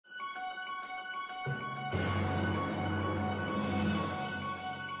Welcome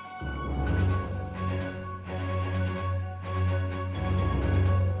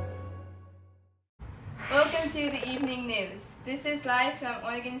to the evening news. This is live from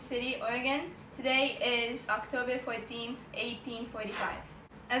Oregon City, Oregon. Today is October 14th, 1845.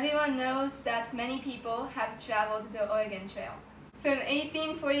 Everyone knows that many people have traveled the Oregon Trail. From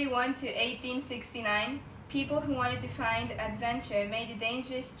 1841 to 1869, people who wanted to find adventure made a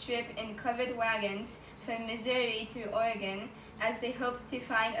dangerous trip in covered wagons from Missouri to Oregon as they hoped to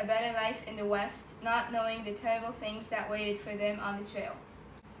find a better life in the West, not knowing the terrible things that waited for them on the trail.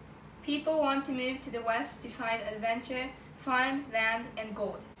 People want to move to the West to find adventure, farm, land, and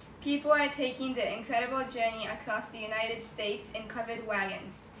gold. People are taking the incredible journey across the United States in covered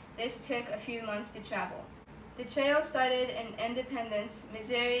wagons. This took a few months to travel. The trail started in Independence,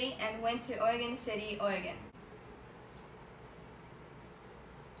 Missouri, and went to Oregon City, Oregon.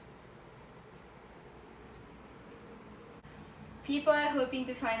 People are hoping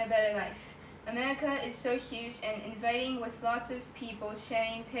to find a better life. America is so huge and inviting, with lots of people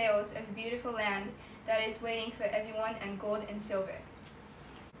sharing tales of beautiful land that is waiting for everyone, and gold and silver.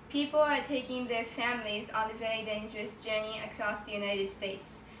 People are taking their families on a very dangerous journey across the United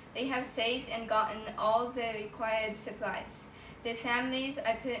States. They have saved and gotten all the required supplies. Their families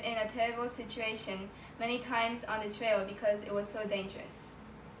are put in a terrible situation many times on the trail because it was so dangerous.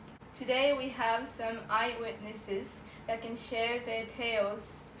 Today we have some eyewitnesses that can share their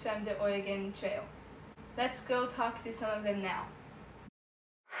tales from the Oregon Trail. Let's go talk to some of them now.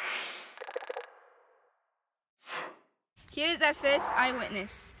 Here's our first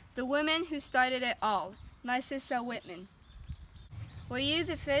eyewitness, the woman who started it all, Narcissa Whitman. Were you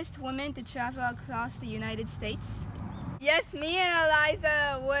the first woman to travel across the United States? Yes, me and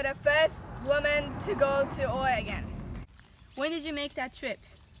Eliza were the first women to go to Oregon. When did you make that trip?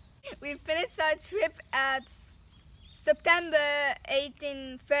 We finished our trip at September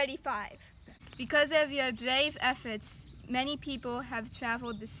 1835. Because of your brave efforts, many people have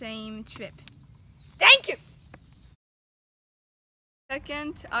traveled the same trip. Thank you!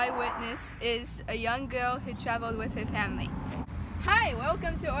 Second eyewitness is a young girl who traveled with her family. Hi,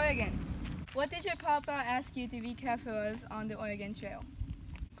 welcome to Oregon. What did your papa ask you to be careful of on the Oregon Trail?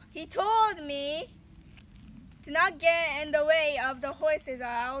 He told me to not get in the way of the horses or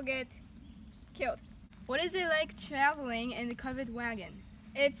I'll get killed. What is it like traveling in the covered wagon?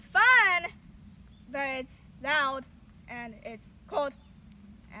 It's fun, but it's loud and it's cold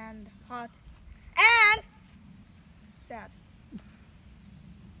and hot and sad.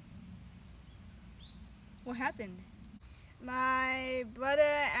 What happened? My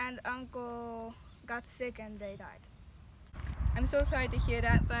brother and uncle got sick and they died. I'm so sorry to hear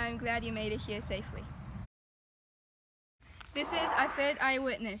that, but I'm glad you made it here safely. This is our third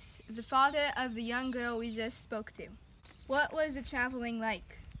eyewitness, the father of the young girl we just spoke to. What was the traveling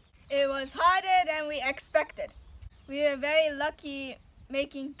like? It was harder than we expected. We were very lucky,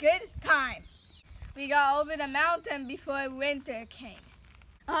 making good time. We got over the mountain before winter came.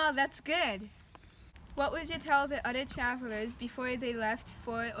 Oh, that's good. What would you tell the other travelers before they left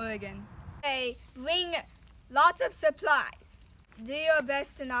for Oregon? Hey, bring lots of supplies. Do your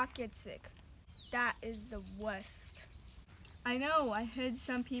best to not get sick. That is the worst. I know, I heard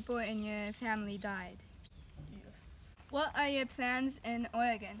some people in your family died. Yes. What are your plans in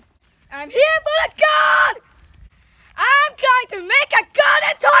Oregon? I'm here for the God! I'm going to make a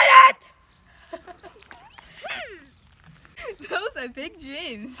garden toilet! Those are big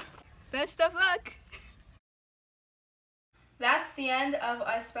dreams. Best of luck! That's the end of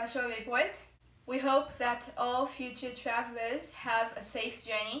our special report. We hope that all future travelers have a safe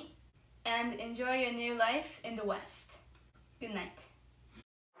journey and enjoy your new life in the West. Good night.